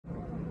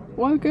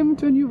Welcome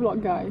to a new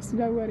vlog, guys.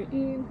 Today we're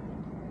in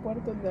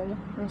Puerto del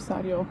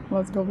Rosario.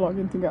 Let's go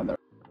vlogging together.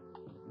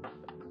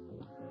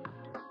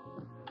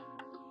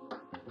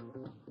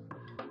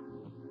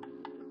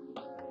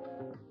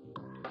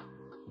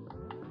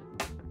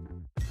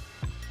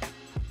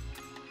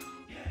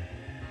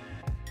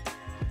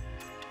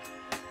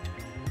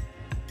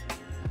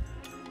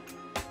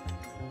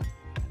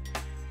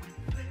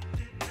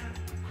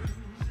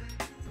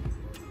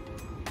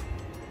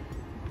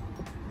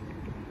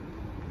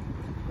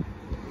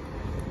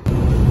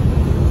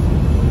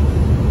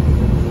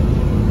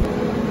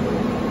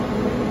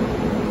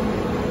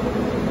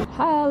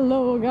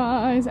 Hello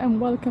guys,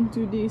 and welcome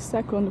to the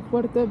second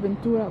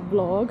Fuerteventura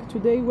vlog.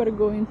 Today we're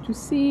going to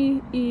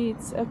see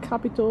its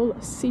capital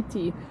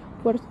city,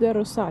 Puerto del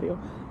Rosario.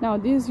 Now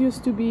this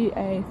used to be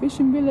a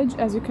fishing village,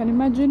 as you can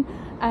imagine,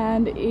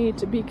 and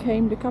it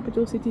became the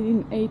capital city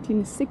in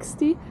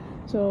 1860.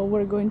 So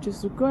we're going to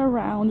just go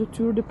around,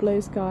 tour the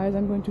place, guys.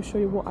 I'm going to show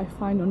you what I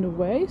find on the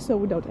way. So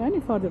without any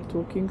further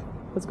talking,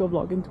 let's go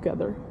vlogging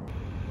together.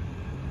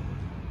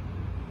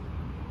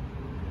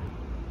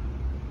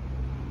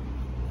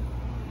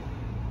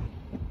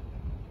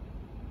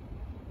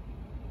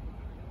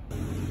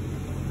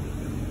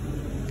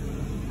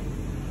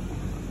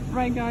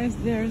 Right guys,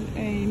 there's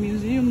a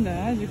museum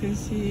there, as you can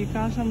see,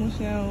 Casa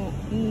Museo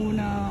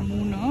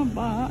Unamuno,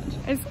 but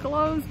it's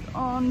closed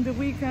on the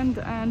weekend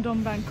and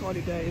on bank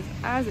holidays.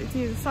 As it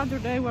is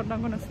Saturday, we're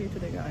not gonna see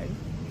today, guys.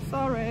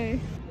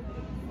 Sorry.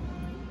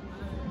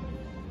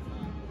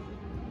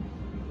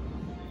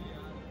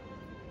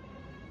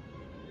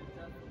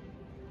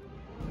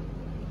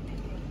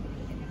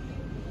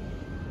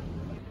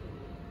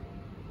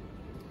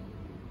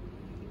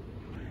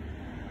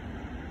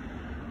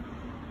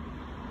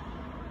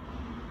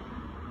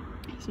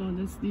 So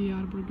that's the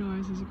arbor,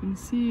 guys. As you can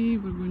see,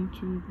 we're going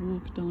to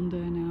walk down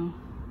there now.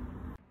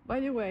 By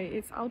the way,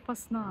 it's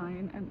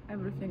 9:30 and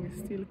everything is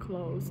still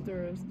closed.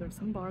 There's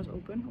some bars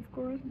open, of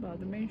course, but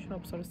the main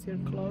shops are still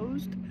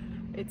closed.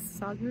 It's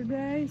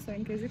Saturday, so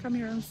in case you come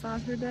here on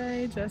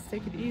Saturday, just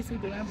take it easy.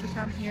 Don't have to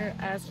come here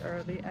as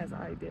early as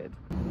I did.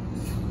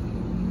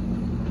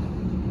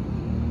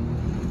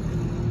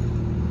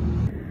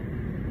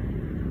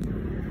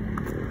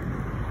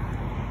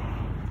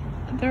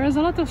 There is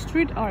a lot of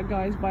street art,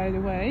 guys, by the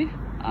way.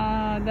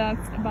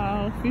 That's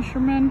about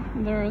fishermen.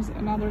 There's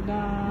another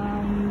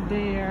down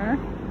there.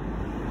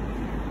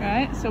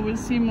 Right, so we'll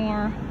see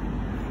more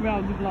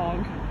throughout the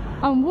vlog.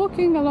 I'm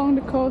walking along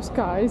the coast,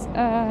 guys,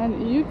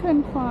 and you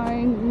can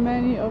find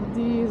many of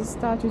these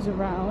statues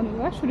around.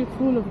 It's actually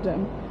full of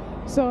them.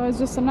 So it's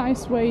just a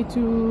nice way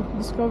to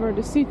discover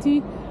the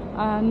city,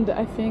 and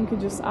I think it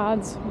just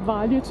adds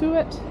value to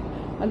it.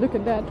 And look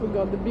at that, we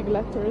got the big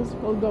letters,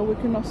 although we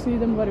cannot see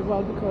them very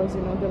well because,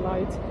 you know, the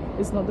light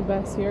is not the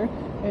best here.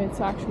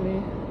 It's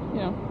actually, you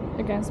know,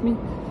 against me.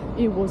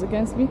 It was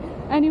against me.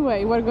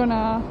 Anyway, we're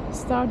gonna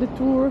start the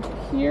tour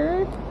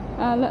here.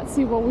 Let's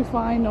see what we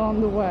find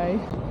on the way.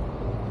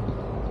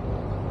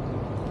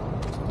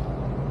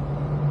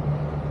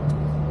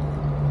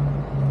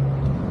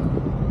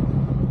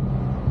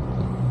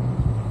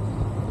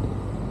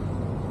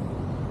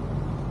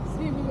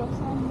 See, we got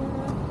some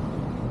there.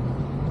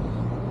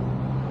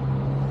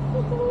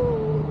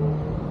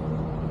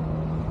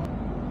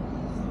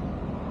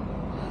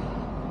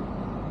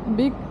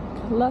 Big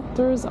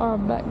letters are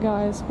back,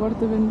 guys.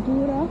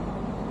 Fuerteventura,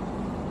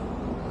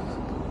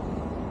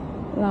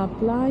 la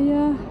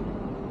Playa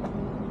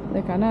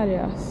de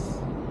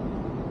Canarias.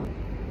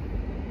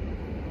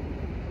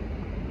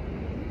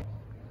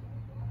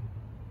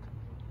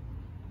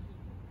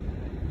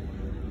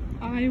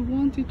 I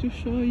wanted to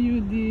show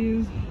you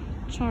this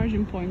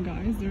charging point,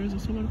 guys. There is a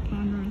solar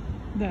panel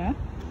there.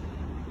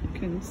 You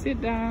can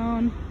sit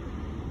down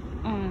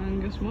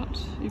and guess what?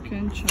 You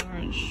can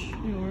charge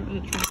your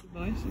electronic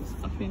devices.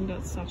 I think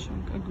that's such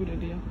a good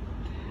idea.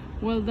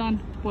 Well done,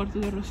 Puerto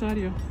del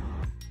Rosario.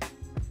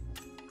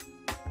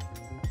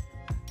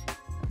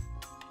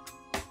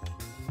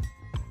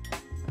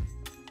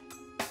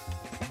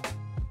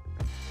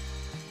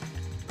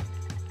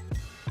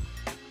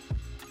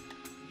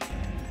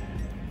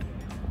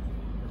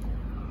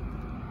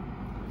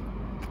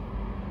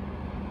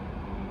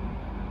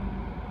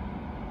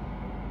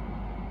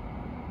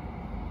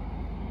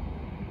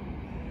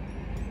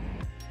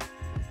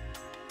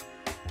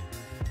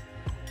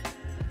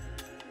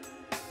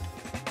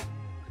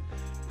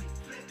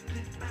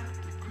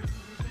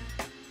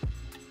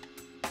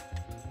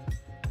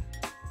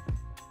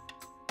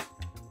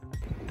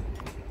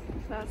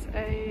 That's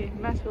a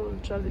metal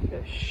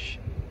jellyfish,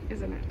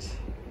 isn't it?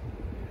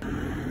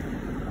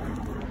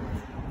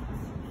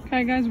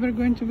 Okay guys, we're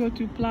going to go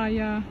to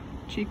Playa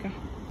Chica.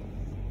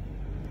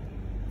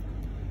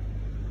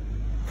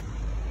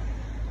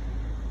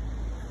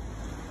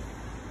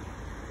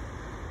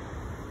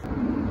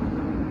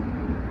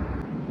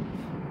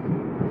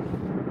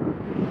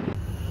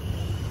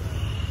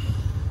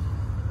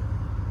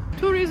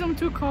 Tourism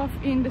took off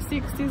in the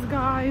 60s,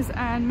 guys,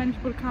 and many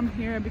people come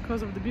here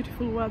because of the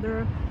beautiful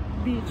weather,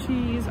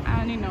 beaches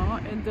and, you know,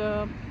 and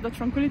the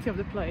tranquility of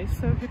the place.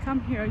 So if you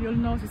come here, you'll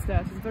notice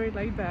that it's very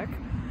laid back,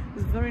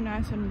 it's very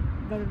nice and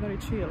very, very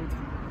chilled.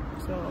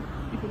 So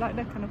if you like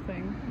that kind of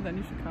thing, then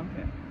you should come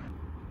here.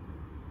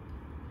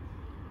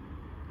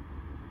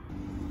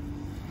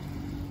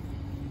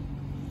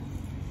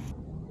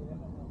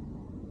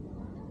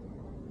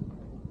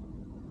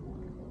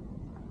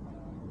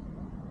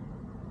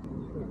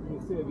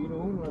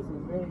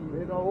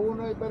 Vino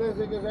uno y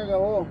parece que se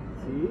acabó.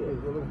 Sí,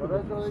 por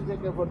eso dice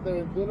que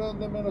Fuerteventura es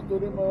donde menos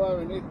turismo va a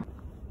venir.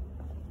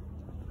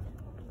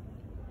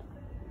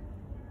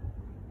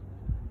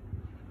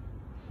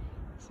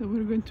 So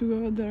we're going to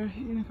go there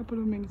in a couple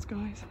of minutes,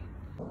 guys.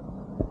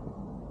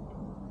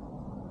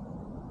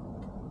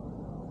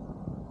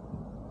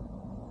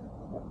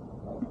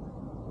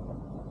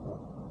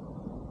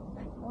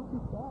 What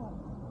is that?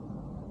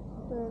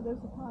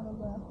 There's a panel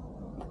there.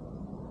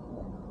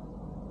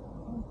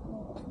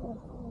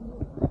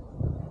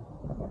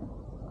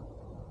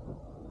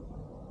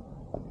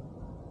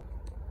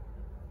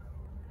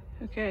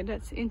 Okay,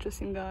 that's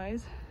interesting,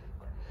 guys.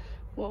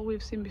 What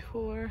we've seen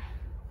before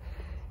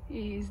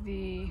is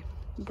the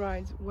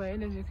Bryde's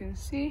whale. As you can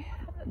see,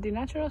 the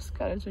natural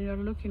skeleton you're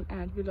looking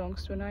at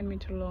belongs to a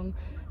 9-meter long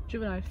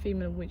juvenile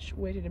female which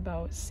weighed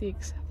about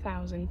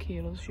 6,000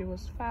 kilos. She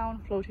was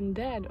found floating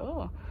dead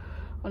on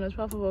the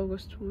 12th of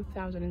August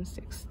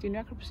 2006. The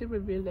necropsy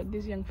revealed that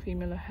this young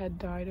female had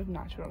died of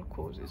natural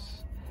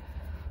causes.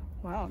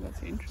 Wow,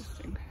 that's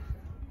interesting.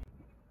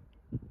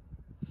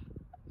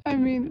 I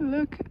mean,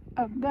 look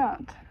at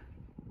that.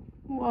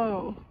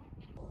 Whoa.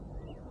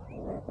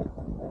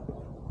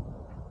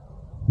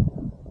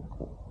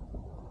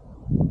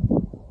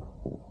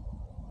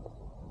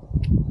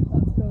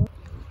 Let's go.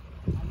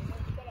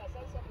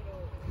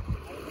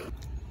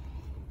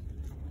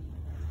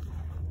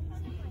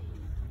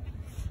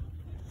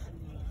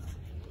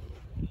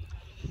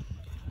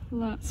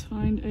 Let's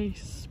find a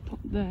spot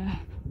there.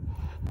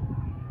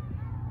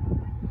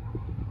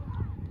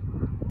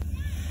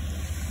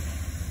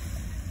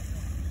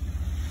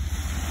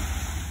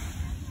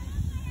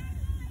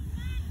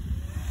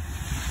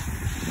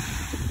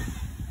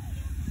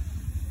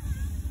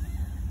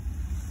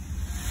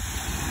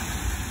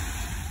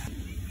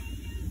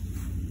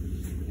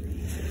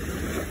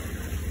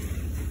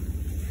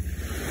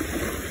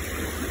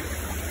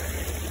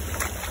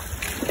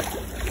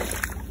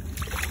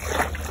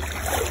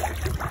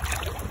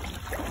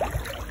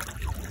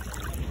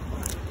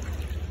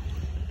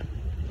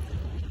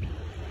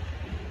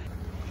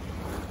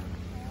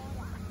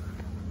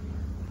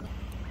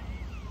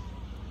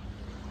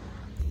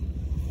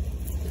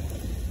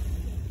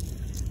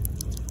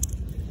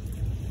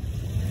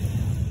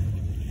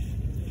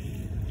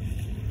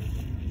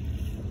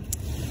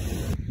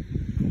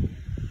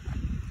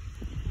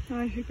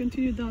 If you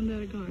continue down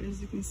there,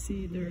 guys, you can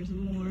see there's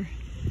more,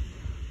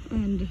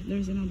 and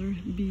there's another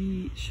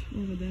beach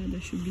over there.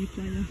 There should be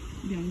Playa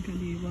Bianca,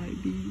 the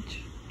white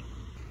beach.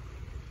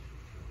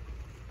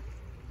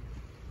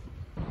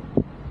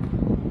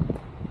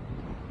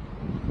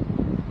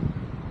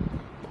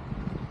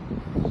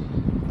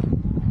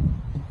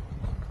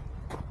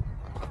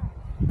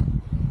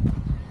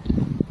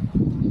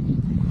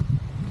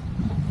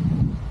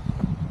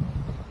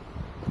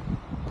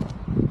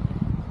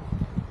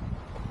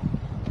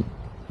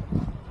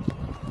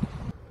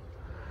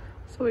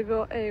 So we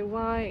got a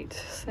white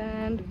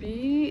sand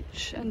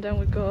beach, and then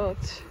we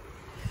got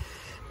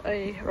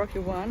a rocky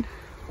one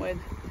with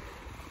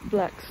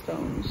black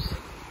stones.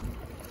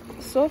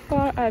 So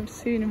far I've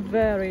seen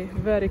very,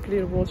 very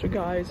clear water,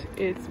 guys.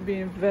 It's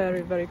been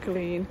very, very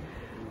clean,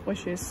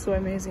 which is so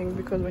amazing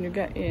because when you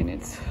get in,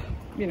 it's,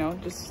 you know,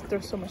 just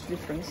there's so much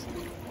difference.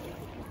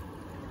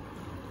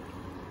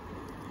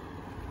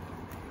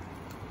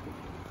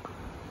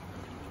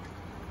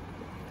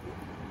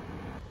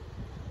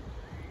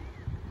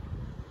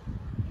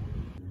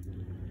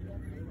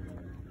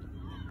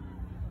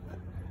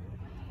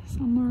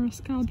 Some more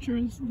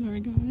sculptures there,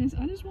 guys.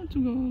 I just want to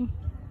go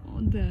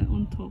on there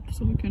on top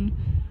so we can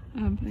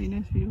have a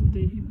nice view of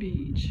the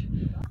beach.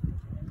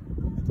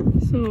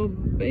 So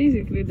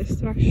basically the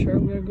structure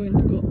we are going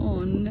to go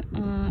on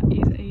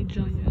is a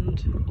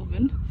giant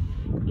oven,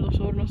 Los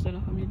Hornos de la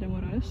Familia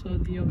Morales, so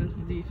the oven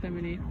of the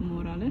family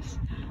Morales,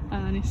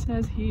 and it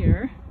says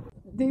here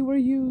they were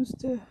used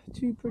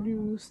to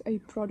produce a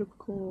product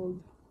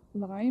called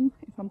lime,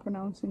 if I'm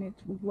pronouncing it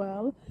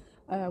well,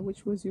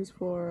 which was used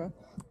for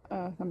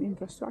some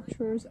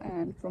infrastructures,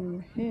 and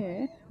from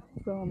here,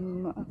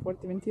 from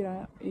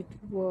Fuerteventura, it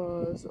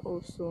was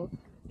also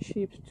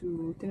shipped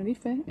to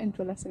Tenerife and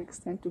to a lesser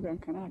extent to Gran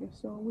Canaria.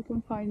 So we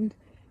can find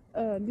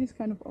these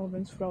kind of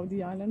ovens throughout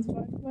the islands,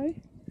 by the way,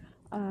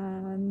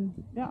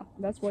 and yeah,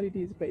 that's what it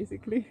is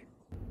basically.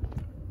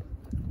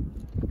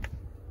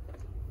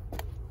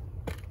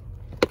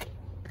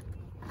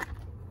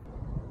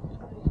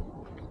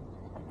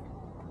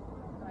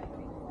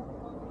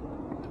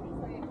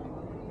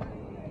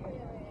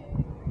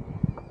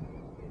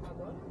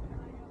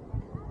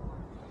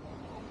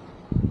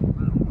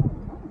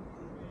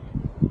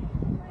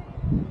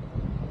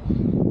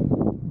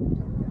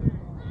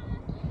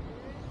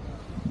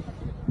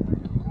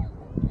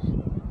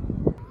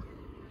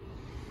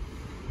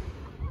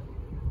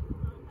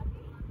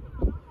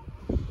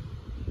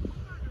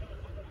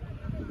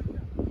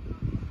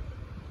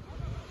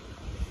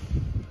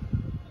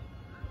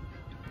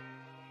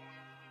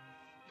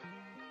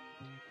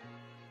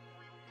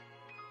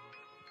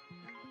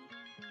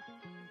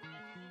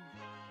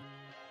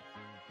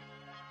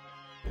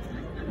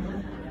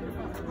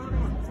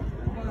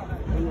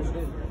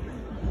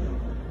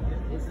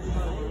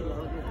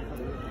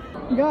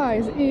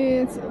 Guys,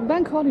 it's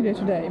bank holiday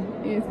today.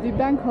 It's the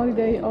bank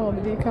holiday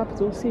of the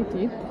capital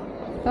city.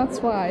 That's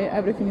why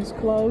everything is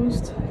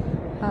closed,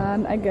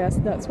 and I guess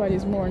that's why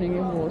this morning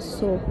it was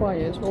so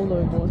quiet,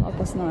 although it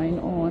was 9:30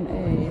 on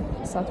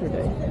a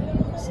Saturday.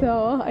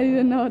 So I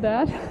didn't know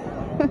that.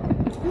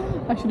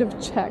 I should have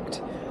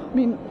checked. I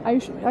mean, I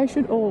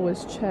should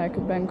always check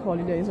bank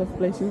holidays of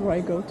places where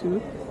I go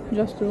to,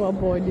 just to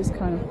avoid these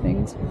kind of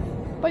things.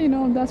 But you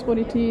know, that's what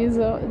it is.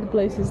 The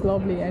place is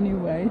lovely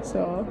anyway,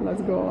 so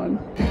let's go on.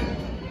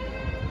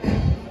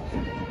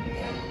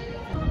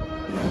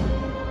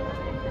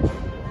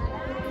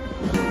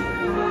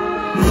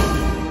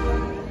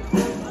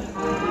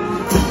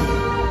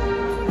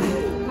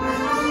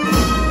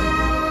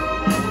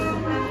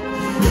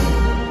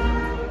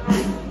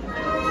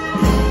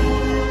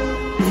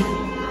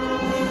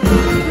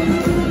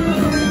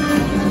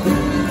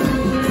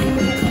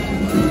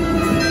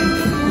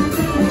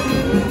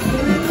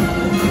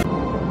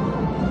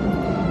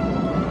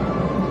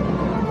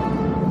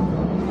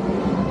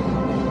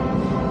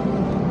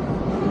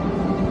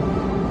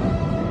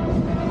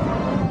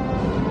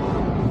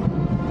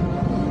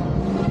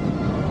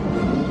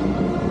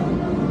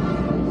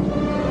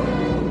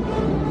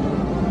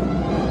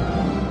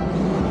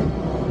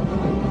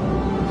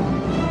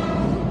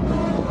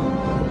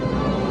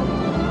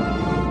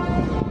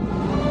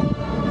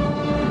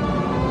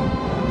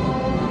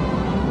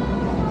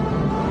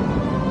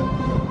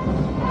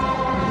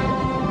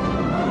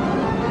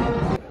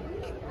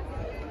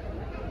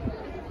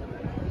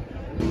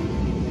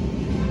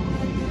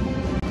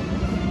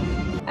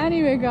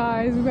 Anyway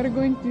guys, we are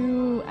going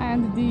to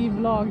end the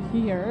vlog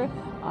here.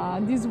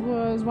 This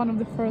was one of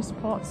the first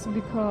spots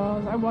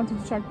because I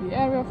wanted to check the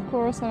area, of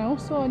course, and I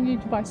also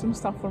need to buy some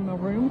stuff for my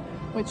room,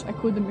 which I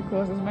couldn't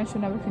because, as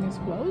mentioned, everything is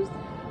closed.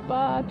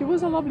 But it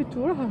was a lovely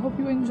tour. I hope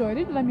you enjoyed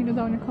it. Let me know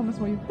down in the comments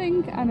what you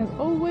think, and as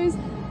always,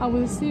 I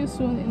will see you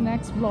soon in the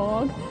next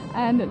vlog.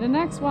 And the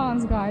next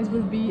ones, guys,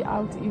 will be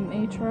out in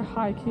nature,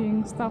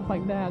 hiking, stuff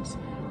like that,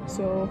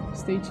 so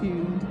stay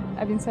tuned.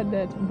 Having said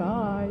that,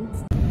 bye.